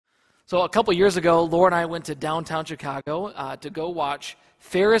So a couple years ago, Laura and I went to downtown Chicago to go watch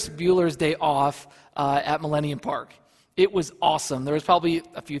Ferris Bueller's Day Off at Millennium Park. It was awesome. There was probably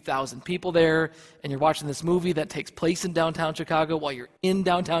a few thousand people there, and you're watching this movie that takes place in downtown Chicago while you're in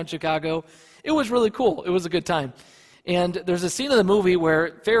downtown Chicago. It was really cool. It was a good time. And there's a scene in the movie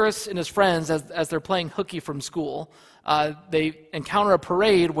where Ferris and his friends, as they're playing hooky from school, they encounter a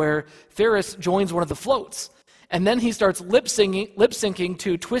parade where Ferris joins one of the floats. And then he starts lip syncing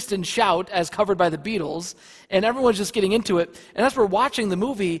to Twist and Shout as covered by the Beatles, and everyone's just getting into it. And as we're watching the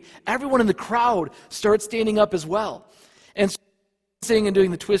movie, everyone in the crowd starts standing up as well. And singing and doing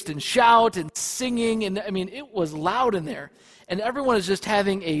the Twist and Shout and singing, and I mean, it was loud in there. And everyone is just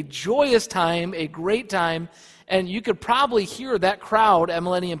having a joyous time, a great time, and you could probably hear that crowd at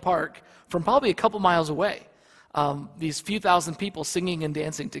Millennium Park from probably a couple miles away. These few thousand people singing and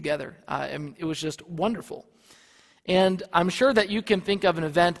dancing together. I mean, it was just wonderful. And I'm sure that you can think of an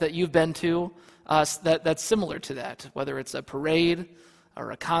event that you've been to that's similar to that, whether it's a parade or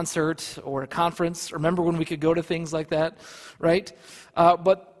a concert or a conference. Remember when we could go to things like that, right?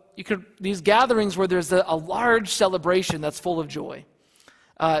 But these gatherings where there's a large celebration that's full of joy.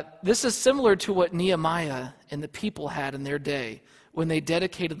 This is similar to what Nehemiah and the people had in their day when they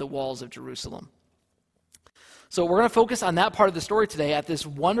dedicated the walls of Jerusalem. So we're going to focus on that part of the story today at this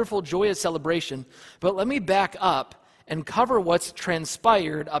wonderful, joyous celebration. But let me back up and cover what's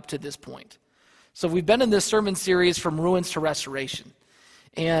transpired up to this point. So we've been in this sermon series from ruins to restoration.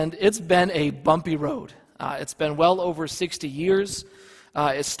 And it's been a bumpy road. It's been well over 60 years.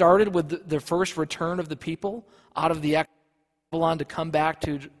 It started with the first return of the people out of the exile of Babylon to come back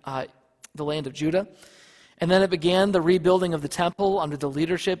to the land of Judah. And then it began the rebuilding of the temple under the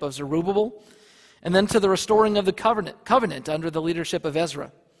leadership of Zerubbabel. And then to the restoring of the covenant under the leadership of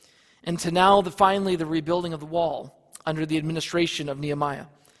Ezra. And to now, finally, the rebuilding of the wall under the administration of Nehemiah.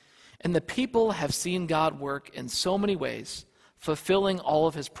 And the people have seen God work in so many ways, fulfilling all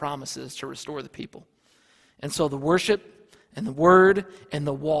of his promises to restore the people. And so the worship and the word and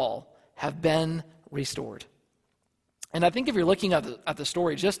the wall have been restored. And I think if you're looking at the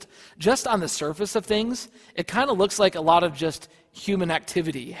story, just on the surface of things, it kind of looks like a lot of just human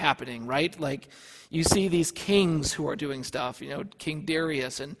activity happening, right? Like you see these kings who are doing stuff, King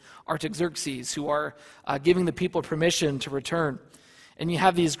Darius and Artaxerxes, who are giving the people permission to return. And you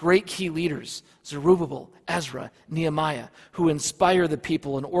have these great key leaders, Zerubbabel, Ezra, Nehemiah, who inspire the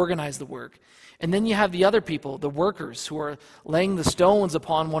people and organize the work. And then you have the other people, the workers, who are laying the stones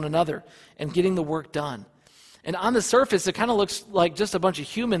upon one another and getting the work done. And on the surface, it kind of looks like just a bunch of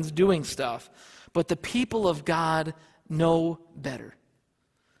humans doing stuff. But the people of God know better.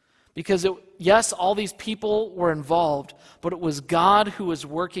 Because, yes, all these people were involved, but it was God who was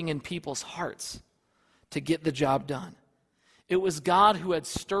working in people's hearts to get the job done. It was God who had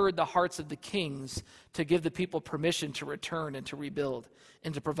stirred the hearts of the kings to give the people permission to return and to rebuild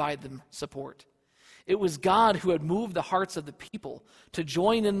and to provide them support. It was God who had moved the hearts of the people to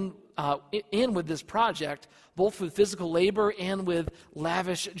join in with this project, both with physical labor and with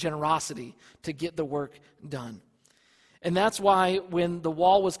lavish generosity to get the work done. And that's why when the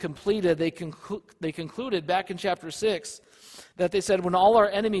wall was completed, they concluded back in chapter 6 that they said, when all our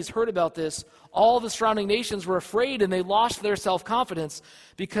enemies heard about this, all the surrounding nations were afraid and they lost their self-confidence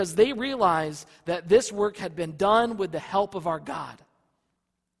because they realized that this work had been done with the help of our God.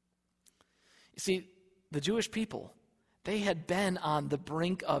 You see, the Jewish people, they had been on the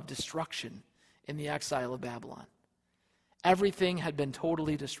brink of destruction in the exile of Babylon. Everything had been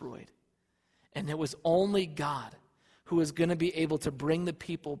totally destroyed. And it was only God who was going to be able to bring the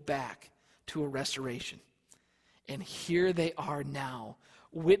people back to a restoration. And here they are now,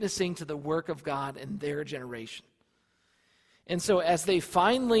 witnessing to the work of God in their generation. And so as they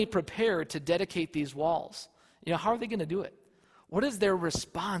finally prepare to dedicate these walls, how are they going to do it? What is their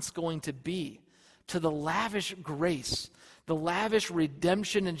response going to be to the lavish grace, the lavish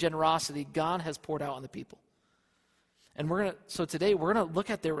redemption and generosity God has poured out on the people? And so today we're going to look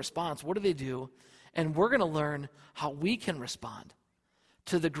at their response. What do they do? And we're going to learn how we can respond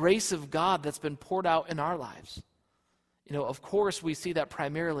to the grace of God that's been poured out in our lives. Of course, we see that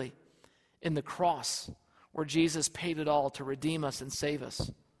primarily in the cross, where Jesus paid it all to redeem us and save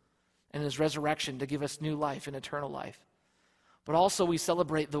us, and his resurrection to give us new life and eternal life. But also we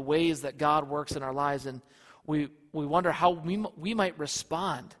celebrate the ways that God works in our lives, and we wonder how we might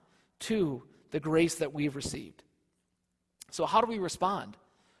respond to the grace that we've received. So how do we respond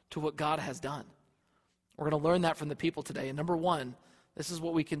to what God has done? We're going to learn that from the people today. And number one, this is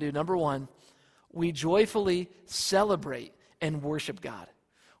what we can do. Number one, we joyfully celebrate and worship God.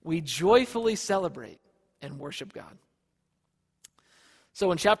 We joyfully celebrate and worship God.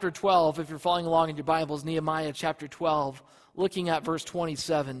 So in chapter 12, if you're following along in your Bibles, Nehemiah chapter 12, looking at verse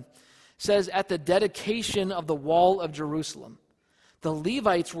 27, says, "At the dedication of the wall of Jerusalem, the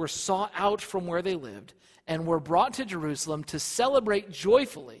Levites were sought out from where they lived and were brought to Jerusalem to celebrate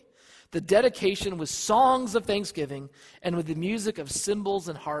joyfully the dedication with songs of thanksgiving and with the music of cymbals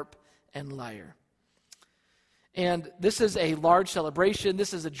and harp and lyre." And this is a large celebration.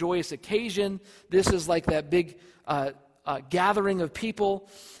 This is a joyous occasion. This is like that big gathering of people.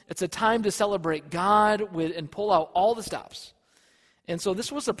 It's a time to celebrate God and pull out all the stops. And so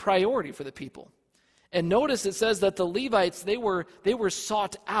this was a priority for the people. And notice it says that the Levites, they were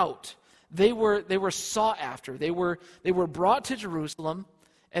sought out. They were sought after. They were brought to Jerusalem,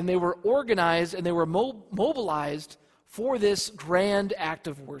 and they were organized and they were mobilized for this grand act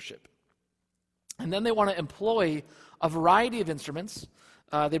of worship. And then they want to employ a variety of instruments.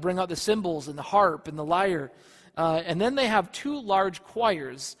 They bring out the cymbals and the harp and the lyre. And then they have two large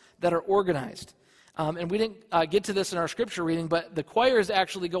choirs that are organized. And we didn't get to this in our scripture reading, but the choirs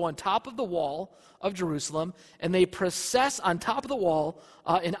actually go on top of the wall of Jerusalem, and they process on top of the wall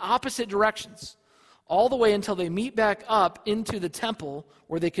in opposite directions, all the way until they meet back up into the temple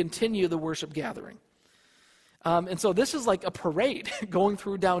where they continue the worship gathering. And so this is like a parade going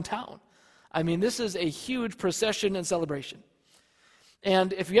through downtown. I mean, this is a huge procession and celebration.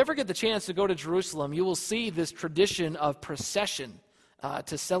 And if you ever get the chance to go to Jerusalem, you will see this tradition of procession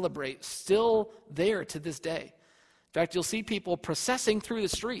to celebrate still there to this day. In fact, you'll see people processing through the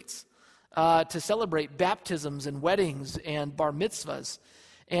streets to celebrate baptisms and weddings and bar mitzvahs.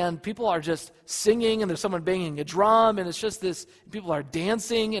 And people are just singing, and there's someone banging a drum, and it's just this, people are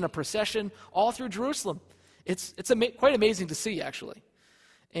dancing in a procession all through Jerusalem. It's quite amazing to see, actually.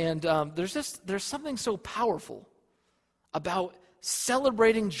 And there's something so powerful about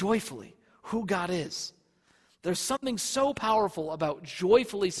celebrating joyfully who God is. There's something so powerful about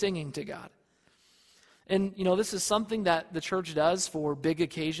joyfully singing to God. And, this is something that the church does for big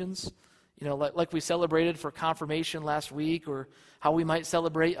occasions, like we celebrated for confirmation last week, or how we might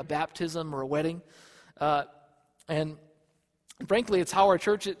celebrate a baptism or a wedding. And frankly, it's how our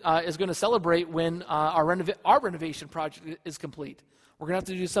church is going to celebrate when our renovation project is complete. We're going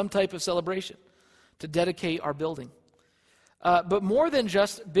to have to do some type of celebration to dedicate our building. But more than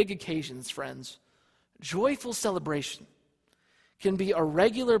just big occasions, friends, joyful celebration can be a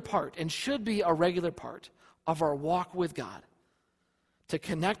regular part and should be a regular part of our walk with God, to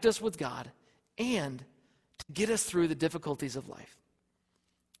connect us with God and to get us through the difficulties of life.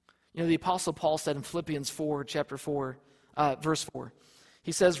 The Apostle Paul said in Philippians 4, chapter 4, verse 4,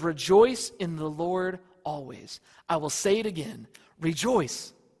 he says, "Rejoice in the Lord always. I will say it again,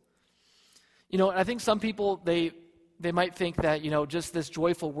 rejoice." I think some people, they might think that, just this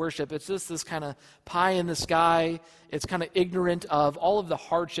joyful worship, it's just this kind of pie in the sky. It's kind of ignorant of all of the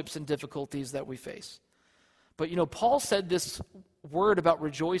hardships and difficulties that we face. But, Paul said this word about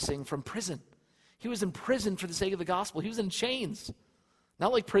rejoicing from prison. He was in prison for the sake of the gospel. He was in chains.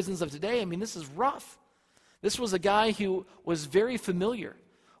 Not like prisons of today. I mean, this is rough. This was a guy who was very familiar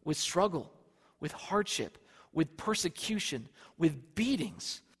with struggle, with hardship, with persecution, with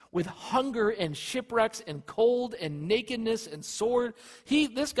beatings, with hunger and shipwrecks and cold and nakedness and sword.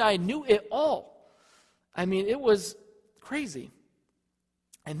 This guy knew it all. I mean, it was crazy.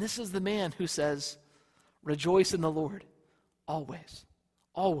 And this is the man who says, "Rejoice in the Lord always,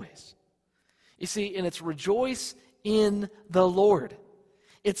 always." You see, and it's rejoice in the Lord.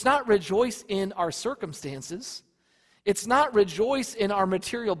 It's not rejoice in our circumstances. It's not rejoice in our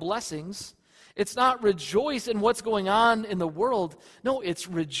material blessings. It's not rejoice in what's going on in the world. No, it's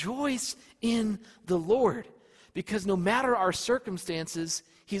rejoice in the Lord. Because no matter our circumstances,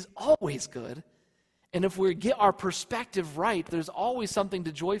 He's always good. And if we get our perspective right, there's always something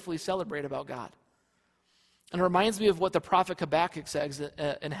to joyfully celebrate about God. And it reminds me of what the prophet Habakkuk says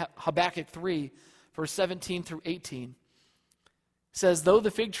in Habakkuk 3, verse 17 through 18. It says, "Though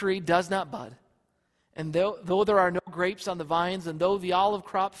the fig tree does not bud, and though there are no grapes on the vines, and though the olive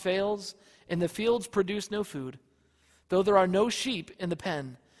crop fails, and the fields produce no food, though there are no sheep in the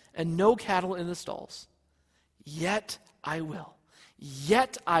pen, and no cattle in the stalls, yet I will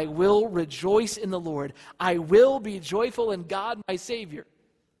rejoice in the Lord. I will be joyful in God my Savior."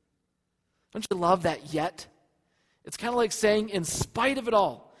 Don't you love that yet? It's kind of like saying, in spite of it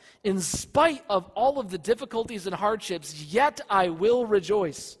all, in spite of all of the difficulties and hardships, yet I will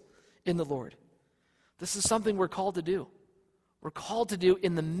rejoice in the Lord. This is something we're called to do. We're called to do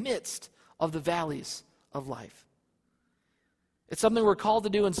in the midst of the valleys of life. It's something we're called to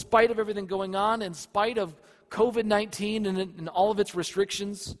do in spite of everything going on, in spite of COVID-19 and all of its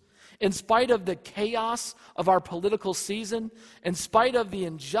restrictions, in spite of the chaos of our political season, in spite of the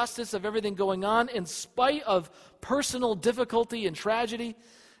injustice of everything going on, in spite of personal difficulty and tragedy,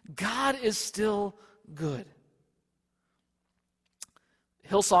 God is still good.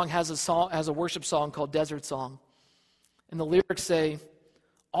 Hillsong has a worship song called Desert Song. And the lyrics say,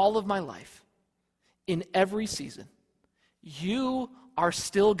 all of my life, in every season, you are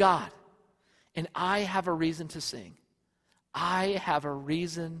still God, and I have a reason to sing. I have a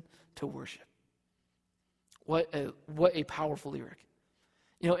reason to worship. What a powerful lyric.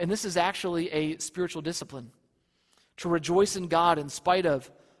 And this is actually a spiritual discipline, to rejoice in God in spite of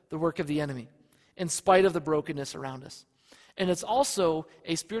the work of the enemy, in spite of the brokenness around us. And it's also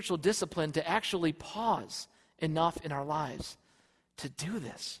a spiritual discipline to actually pause enough in our lives to do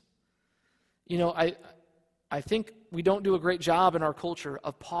this. I think we don't do a great job in our culture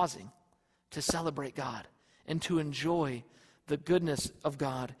of pausing to celebrate God and to enjoy the goodness of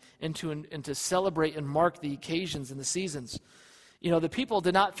God and to celebrate and mark the occasions and the seasons. The people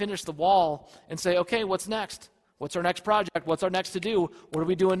did not finish the wall and say, okay, what's next? What's our next project? What's our next to do? What are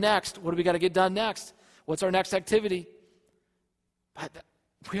we doing next? What do we got to get done next? What's our next activity? But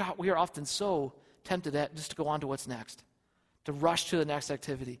we are often so tempted just to go on to what's next, to rush to the next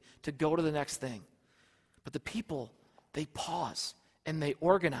activity, to go to the next thing. But the people, they pause and they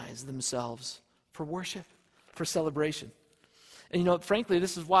organize themselves for worship, for celebration. And frankly,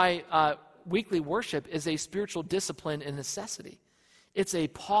 this is why weekly worship is a spiritual discipline and necessity. It's a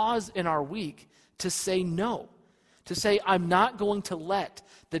pause in our week to say no, to say I'm not going to let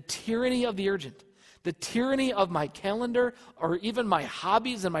the tyranny of the urgent, the tyranny of my calendar, or even my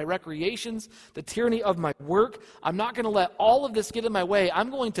hobbies and my recreations, the tyranny of my work, I'm not going to let all of this get in my way. I'm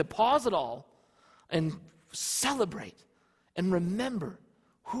going to pause it all and celebrate and remember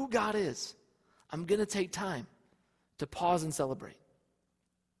who God is. I'm going to take time to pause and celebrate.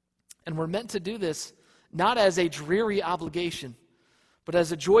 And we're meant to do this not as a dreary obligation, but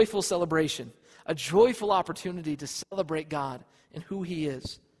as a joyful celebration, a joyful opportunity to celebrate God and who He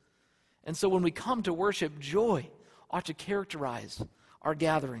is. And so when we come to worship, joy ought to characterize our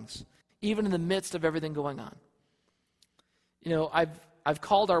gatherings, even in the midst of everything going on. I've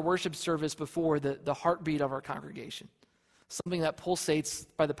called our worship service before the heartbeat of our congregation, something that pulsates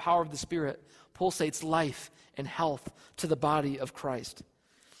by the power of the Spirit, pulsates life and health to the body of Christ.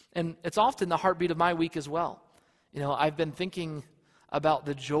 And it's often the heartbeat of my week as well. I've been thinking about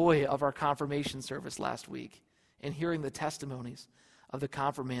the joy of our confirmation service last week and hearing the testimonies of the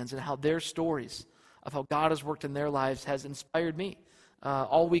confirmands and how their stories of how God has worked in their lives has inspired me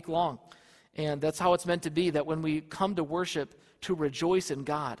all week long. And that's how it's meant to be, that when we come to worship to rejoice in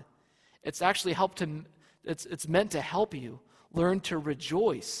God, it's actually it's meant to help you learn to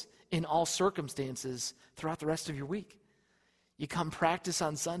rejoice in all circumstances throughout the rest of your week. You come practice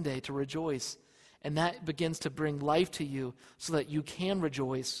on Sunday to rejoice, and that begins to bring life to you so that you can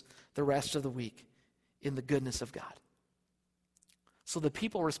rejoice the rest of the week in the goodness of God. So the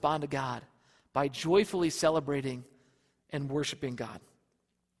people respond to God by joyfully celebrating and worshiping God.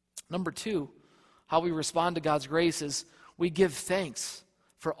 Number 2, how we respond to God's grace is we give thanks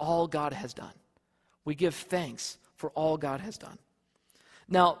for all God has done. We give thanks for all God has done.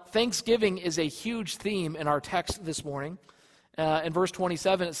 Now, thanksgiving is a huge theme in our text this morning. In verse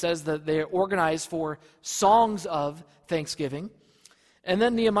 27, it says that they're organized for songs of thanksgiving. And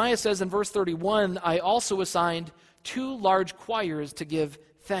then Nehemiah says in verse 31, I also assigned 2 large choirs to give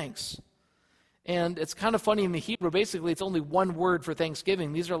thanks. And it's kind of funny in the Hebrew, basically it's only one word for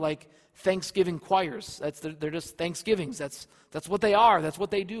thanksgiving. These are like thanksgiving choirs. They're just thanksgivings. That's what they are. That's what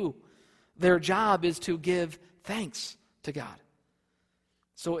they do. Their job is to give thanks to God.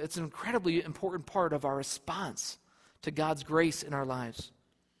 So it's an incredibly important part of our response to God's grace in our lives.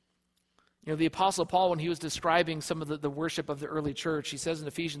 The Apostle Paul, when he was describing some of the worship of the early church, he says in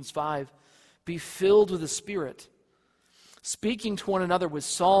Ephesians 5, be filled with the Spirit, speaking to one another with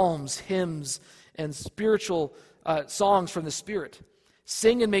psalms, hymns, and spiritual songs from the Spirit.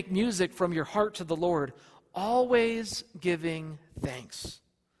 Sing and make music from your heart to the Lord, always giving thanks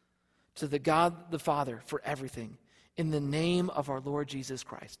to the God the Father for everything, in the name of our Lord Jesus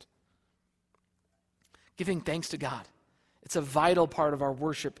Christ. Giving thanks to God. It's a vital part of our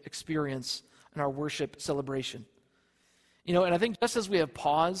worship experience and our worship celebration. And I think just as we have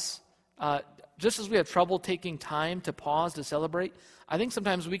pause, just as we have trouble taking time to pause to celebrate, I think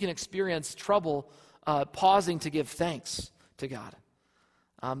sometimes we can experience trouble pausing to give thanks to God.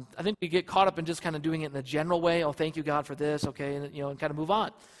 I think we get caught up in just kind of doing it in the general way. Oh, thank you, God, for this, okay, and kind of move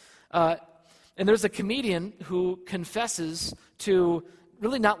on. And there's a comedian who confesses to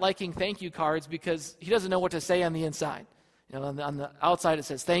really not liking thank you cards because he doesn't know what to say on the inside. On the outside it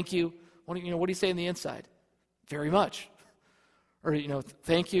says, thank you. What do you say on the inside? Very much. Or,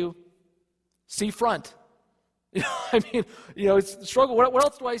 thank you. See front. It's a struggle. What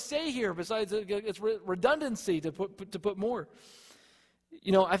else do I say here besides it's redundancy to put more?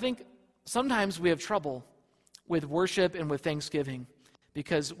 I think sometimes we have trouble with worship and with thanksgiving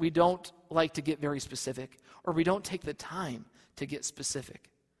because we don't like to get very specific, or we don't take the time to get specific.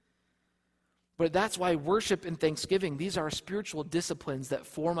 But that's why worship and thanksgiving, these are spiritual disciplines that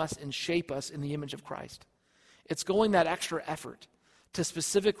form us and shape us in the image of Christ. It's going that extra effort to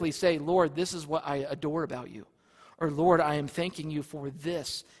specifically say, Lord, this is what I adore about you. Or, Lord, I am thanking you for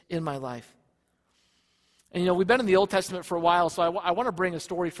this in my life. And, we've been in the Old Testament for a while, so I want to bring a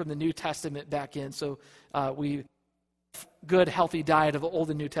story from the New Testament back in. So we good, healthy diet of the Old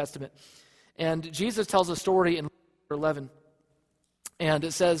and New Testament. And Jesus tells a story in 11. And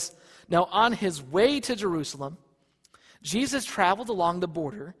it says, now on his way to Jerusalem, Jesus traveled along the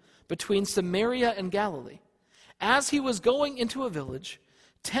border between Samaria and Galilee. As he was going into a village,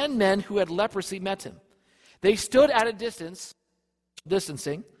 10 men who had leprosy met him. They stood at a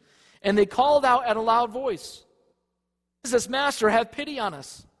distancing, and they called out at a loud voice, Jesus, Master, have pity on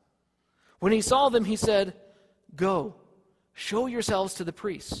us. When he saw them, he said, go, show yourselves to the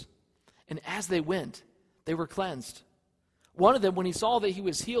priests. And as they went, they were cleansed. One of them, when he saw that he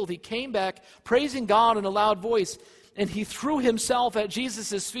was healed, he came back, praising God in a loud voice, and he threw himself at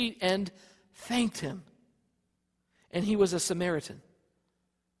Jesus' feet and thanked him. And he was a Samaritan.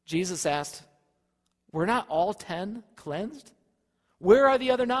 Jesus asked, were not all 10 cleansed? Where are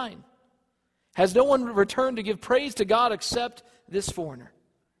the other 9? Has no one returned to give praise to God except this foreigner?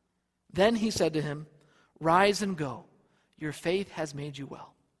 Then he said to him, rise and go. Your faith has made you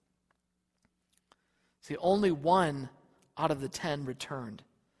well. See, only one out of the 10 returned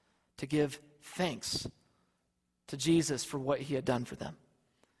to give thanks to Jesus for what he had done for them.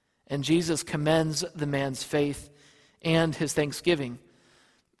 And Jesus commends the man's faith and his thanksgiving.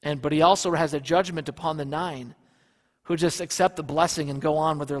 But he also has a judgment upon the 9 who just accept the blessing and go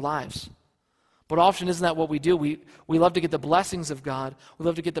on with their lives. But often isn't that what we do? We love to get the blessings of God. We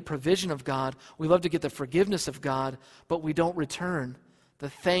love to get the provision of God. We love to get the forgiveness of God, but we don't return the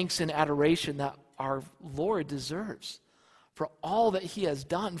thanks and adoration that our Lord deserves for all that he has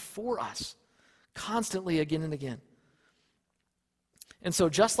done for us constantly again and again. And so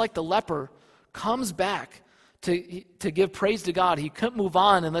just like the leper comes back to give praise to God, he couldn't move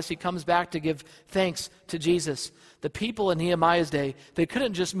on unless he comes back to give thanks to Jesus. The people in Nehemiah's day, they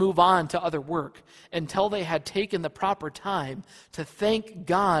couldn't just move on to other work until they had taken the proper time to thank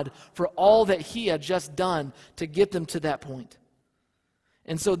God for all that he had just done to get them to that point.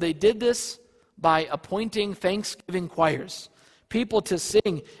 And so they did this by appointing thanksgiving choirs, people to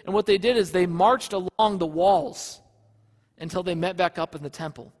sing. And what they did is they marched along the walls until they met back up in the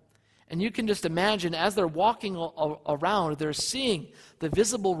temple. And you can just imagine as they're walking around, they're seeing the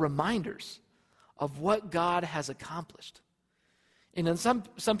visible reminders of what God has accomplished. And then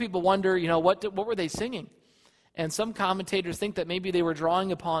some people wonder, what were they singing? And some commentators think that maybe they were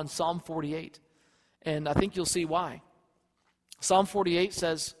drawing upon Psalm 48. And I think you'll see why. Psalm 48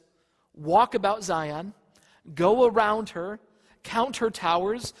 says, walk about Zion, go around her, count her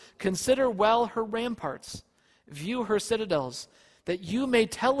towers, consider well her ramparts, view her citadels, that you may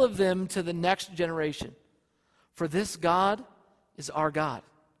tell of them to the next generation. For this God is our God,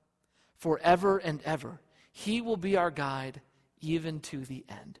 forever and ever. He will be our guide, even to the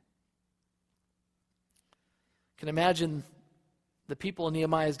end. I can imagine the people in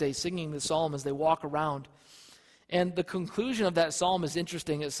Nehemiah's day singing the psalm as they walk around. And the conclusion of that psalm is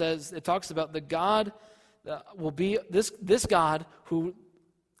interesting. It talks about the God will be, this God who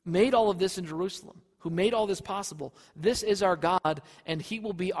made all of this in Jerusalem, who made all this possible. This is our God, and he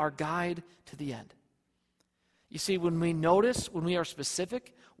will be our guide to the end. You see, when we notice, when we are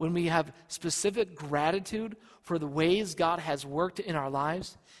specific, when we have specific gratitude for the ways God has worked in our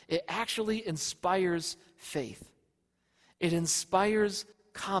lives, it actually inspires faith. It inspires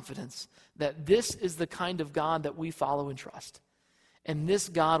confidence that this is the kind of God that we follow and trust. And this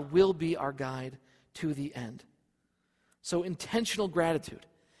God will be our guide to the end. So intentional gratitude,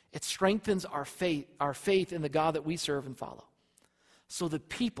 it strengthens our faith in the God that we serve and follow. So the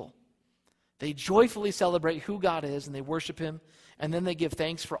people, they joyfully celebrate who God is and they worship him, and then they give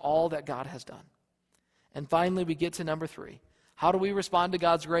thanks for all that God has done. And finally, we get to number 3. How do we respond to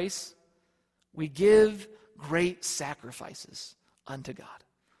God's grace? We give great sacrifices unto God.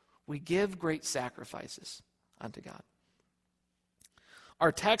 We give great sacrifices unto God.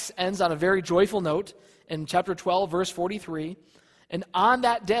 Our text ends on a very joyful note in chapter 12, verse 43. And on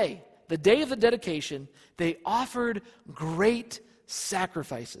that day, the day of the dedication, they offered great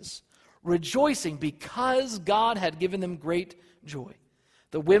sacrifices, rejoicing because God had given them great joy.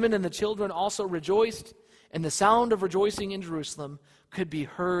 The women and the children also rejoiced, and the sound of rejoicing in Jerusalem could be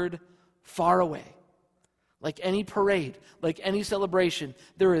heard far away. Like any parade, like any celebration,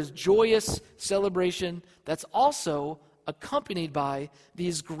 there is joyous celebration that's also accompanied by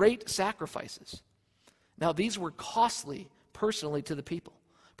these great sacrifices. Now, these were costly personally to the people,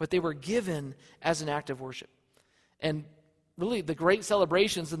 but they were given as an act of worship. And really, the great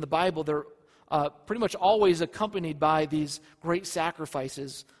celebrations in the Bible, they're pretty much always accompanied by these great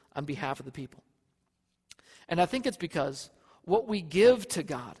sacrifices on behalf of the people. And I think it's because what we give to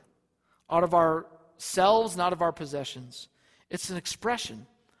God out of ourselves, not of our possessions, it's an expression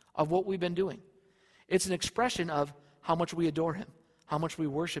of what we've been doing. It's an expression of how much we adore him, how much we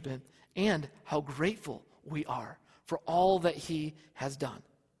worship him, and how grateful we are for all that he has done.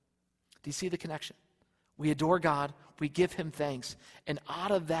 Do you see the connection? We adore God, we give him thanks, and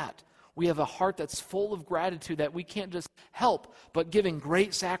out of that, we have a heart that's full of gratitude that we can't just help but giving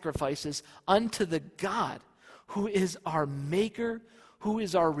great sacrifices unto the God who is our maker, who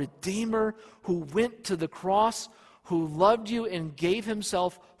is our redeemer, who went to the cross, who loved you and gave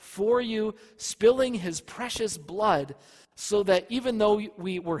himself for you, spilling his precious blood, so that even though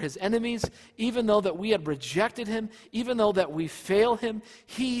we were his enemies, even though that we had rejected him, even though that we fail him,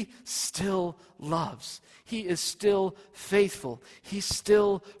 he still loves. He is still faithful. He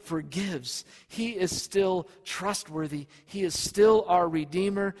still forgives. He is still trustworthy. He is still our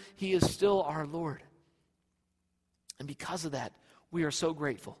Redeemer. He is still our Lord. And because of that, we are so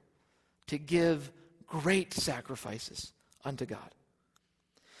grateful to give great sacrifices unto God.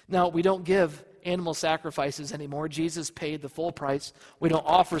 Now, we don't give animal sacrifices anymore. Jesus paid the full price. We don't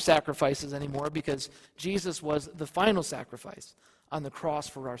offer sacrifices anymore because Jesus was the final sacrifice on the cross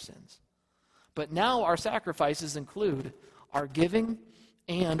for our sins. But now our sacrifices include our giving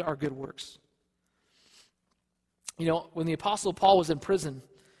and our good works. You know, when the Apostle Paul was in prison,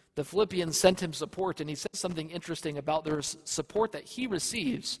 the Philippians sent him support, and he said something interesting about their support that he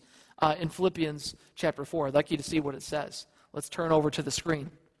receives in Philippians chapter 4. I'd like you to see what it says. Let's turn over to the screen.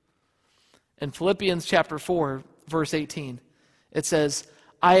 In Philippians chapter 4, verse 18, it says,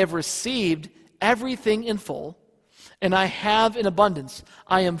 I have received everything in full, and I have in abundance.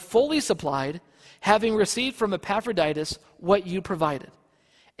 I am fully supplied, having received from Epaphroditus what you provided,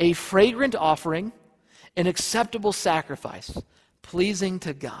 a fragrant offering, an acceptable sacrifice, pleasing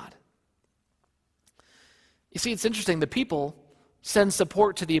to God. You see, it's interesting. The people send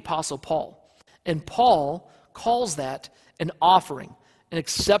support to the Apostle Paul, and Paul calls that an offering, an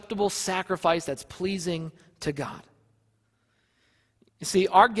acceptable sacrifice that's pleasing to God. You see,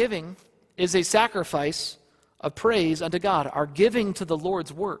 our giving is a sacrifice of praise unto God. Our giving to the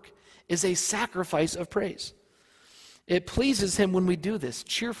Lord's work is a sacrifice of praise. It pleases him when we do this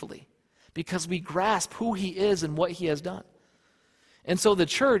cheerfully because we grasp who he is and what he has done. And so the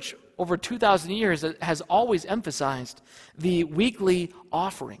church, over 2,000 years, has always emphasized the weekly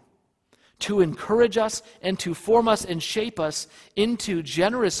offering to encourage us and to form us and shape us into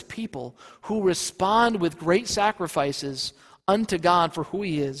generous people who respond with great sacrifices unto God for who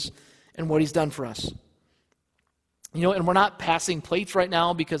he is and what he's done for us. You know, and we're not passing plates right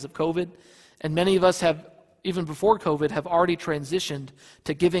now because of COVID, and many of us have, even before COVID, have already transitioned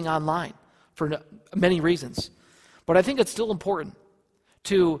to giving online for many reasons. But I think it's still important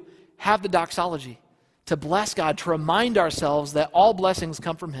to have the doxology, to bless God, to remind ourselves that all blessings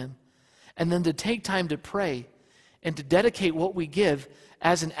come from him, and then to take time to pray and to dedicate what we give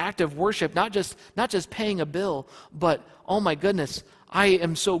as an act of worship, not just paying a bill, but, oh my goodness, I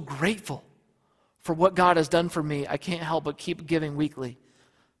am so grateful for what God has done for me. I can't help but keep giving weekly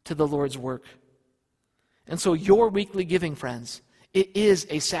to the Lord's work. And so your weekly giving, friends, it is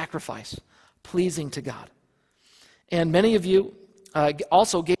a sacrifice pleasing to God. And many of you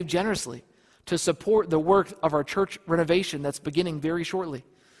also gave generously to support the work of our church renovation that's beginning very shortly.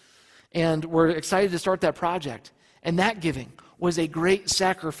 And we're excited to start that project. And that giving was a great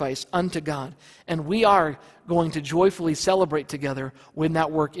sacrifice unto God. And we are going to joyfully celebrate together when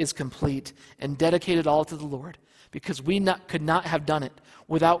that work is complete and dedicated all to the Lord, because we could not have done it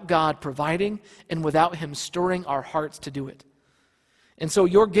without God providing and without him stirring our hearts to do it. And so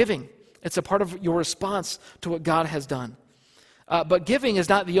your giving, it's a part of your response to what God has done. But giving is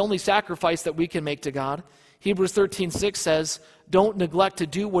not the only sacrifice that we can make to God. Hebrews 13:6 says, don't neglect to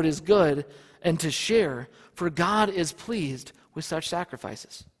do what is good and to share, for God is pleased with such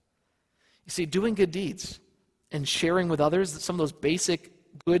sacrifices. You see, doing good deeds and sharing with others, some of those basic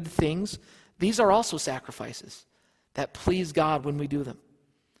good things, these are also sacrifices that please God when we do them.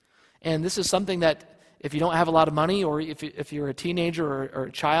 And this is something that if you don't have a lot of money, or if you're a teenager or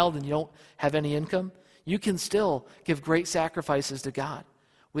a child and you don't have any income, you can still give great sacrifices to God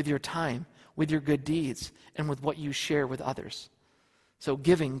with your time, with your good deeds, and with what you share with others. So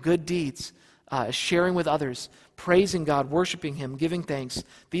giving, good deeds, sharing with others, praising God, worshiping Him, giving thanks,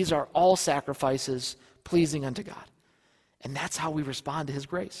 these are all sacrifices pleasing unto God. And that's how we respond to His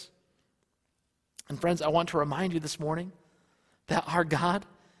grace. And friends, I want to remind you this morning that our God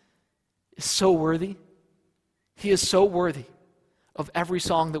is so worthy. He is so worthy of every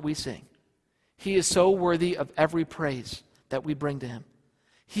song that we sing. He is so worthy of every praise that we bring to Him.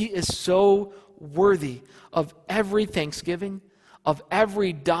 He is so worthy of every thanksgiving, of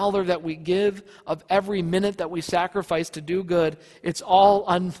every dollar that we give, of every minute that we sacrifice to do good. It's all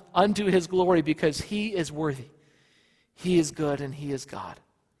unto His glory because He is worthy. He is good and He is God.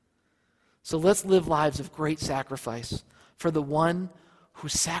 So let's live lives of great sacrifice for the one who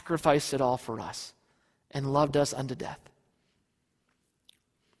sacrificed it all for us and loved us unto death.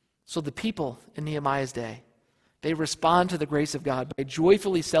 So the people in Nehemiah's day, they respond to the grace of God by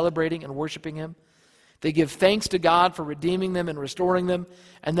joyfully celebrating and worshiping Him. They give thanks to God for redeeming them and restoring them,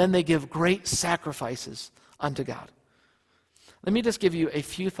 and then they give great sacrifices unto God. Let me just give you a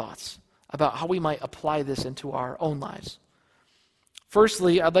few thoughts about how we might apply this into our own lives.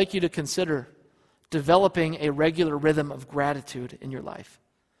 Firstly, I'd like you to consider developing a regular rhythm of gratitude in your life.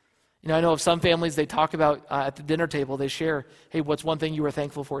 You know, I know of some families, they talk about at the dinner table, they share, hey, what's one thing you were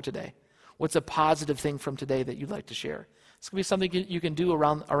thankful for today? What's a positive thing from today that you'd like to share? It's going to be something you can do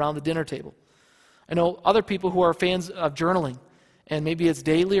around the dinner table. I know other people who are fans of journaling, and maybe it's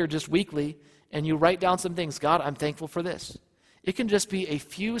daily or just weekly, and you write down some things. God, I'm thankful for this. It can just be a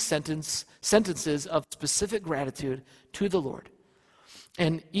few sentences of specific gratitude to the Lord.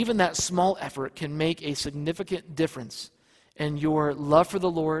 And even that small effort can make a significant difference in your love for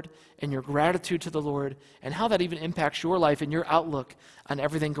the Lord and your gratitude to the Lord, and how that even impacts your life and your outlook on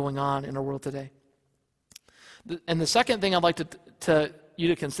everything going on in our world today. And the second thing I'd like you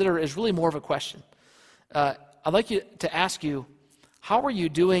to consider is really more of a question. I'd like you to ask you, how are you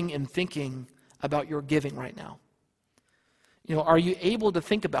doing in thinking about your giving right now? You know, are you able to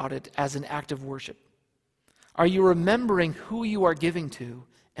think about it as an act of worship? Are you remembering who you are giving to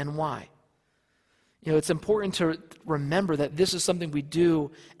and why? You know, it's important to remember that this is something we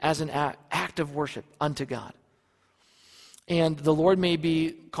do as an act of worship unto God. And the Lord may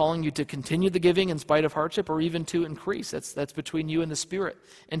be calling you to continue the giving in spite of hardship, or even to increase. That's between you and the Spirit.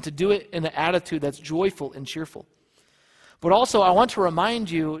 And to do it in an attitude that's joyful and cheerful. But also, I want to remind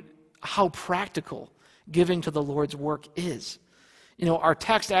you how practical giving to the Lord's work is. You know, our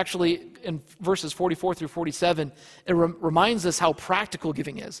text actually, in verses 44 through 47, it reminds us how practical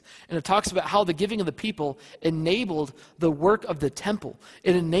giving is. And it talks about how the giving of the people enabled the work of the temple.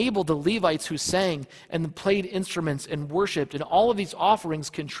 It enabled the Levites who sang and played instruments and worshiped. And all of these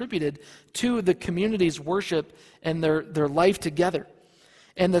offerings contributed to the community's worship and their life together.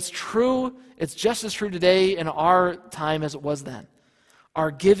 And that's true. It's just as true today in our time as it was then.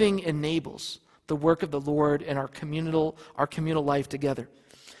 Our giving enables the work of the Lord and our communal life together.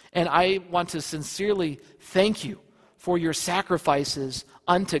 And I want to sincerely thank you for your sacrifices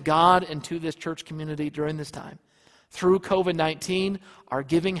unto God and to this church community during this time. Through COVID-19, our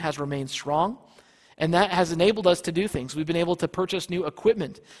giving has remained strong, and that has enabled us to do things. We've been able to purchase new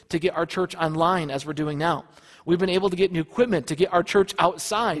equipment to get our church online, as we're doing now. We've been able to get new equipment to get our church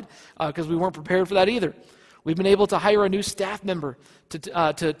outside, because we weren't prepared for that either. We've been able to hire a new staff member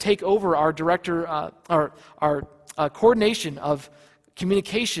to take over our director, our coordination of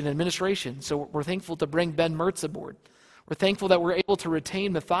communication and administration. So we're thankful to bring Ben Mertz aboard. We're thankful that we're able to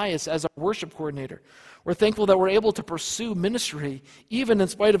retain Matthias as our worship coordinator. We're thankful that we're able to pursue ministry even in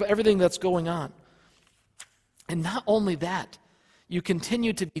spite of everything that's going on. And not only that, you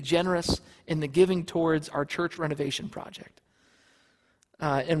continue to be generous in the giving towards our church renovation project.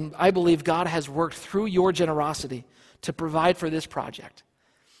 And I believe God has worked through your generosity to provide for this project.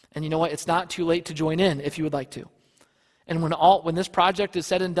 And you know what? It's not too late to join in if you would like to. And when this project is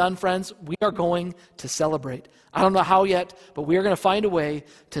said and done, friends, we are going to celebrate. I don't know how yet, but we are going to find a way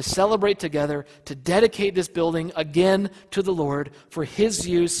to celebrate together, to dedicate this building again to the Lord for His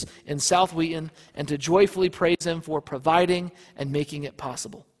use in South Wheaton, and to joyfully praise Him for providing and making it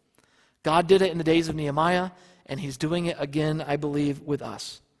possible. God did it in the days of Nehemiah, and He's doing it again, I believe, with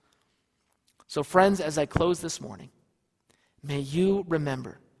us. So friends, as I close this morning, may you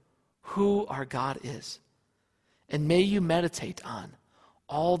remember who our God is. And may you meditate on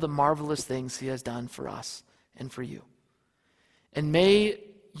all the marvelous things He has done for us and for you. And may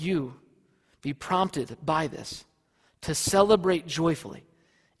you be prompted by this to celebrate joyfully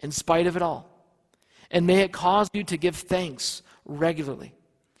in spite of it all. And may it cause you to give thanks regularly.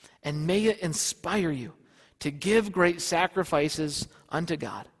 And may it inspire you to give great sacrifices unto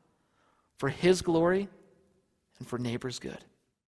God for His glory and for neighbors' good.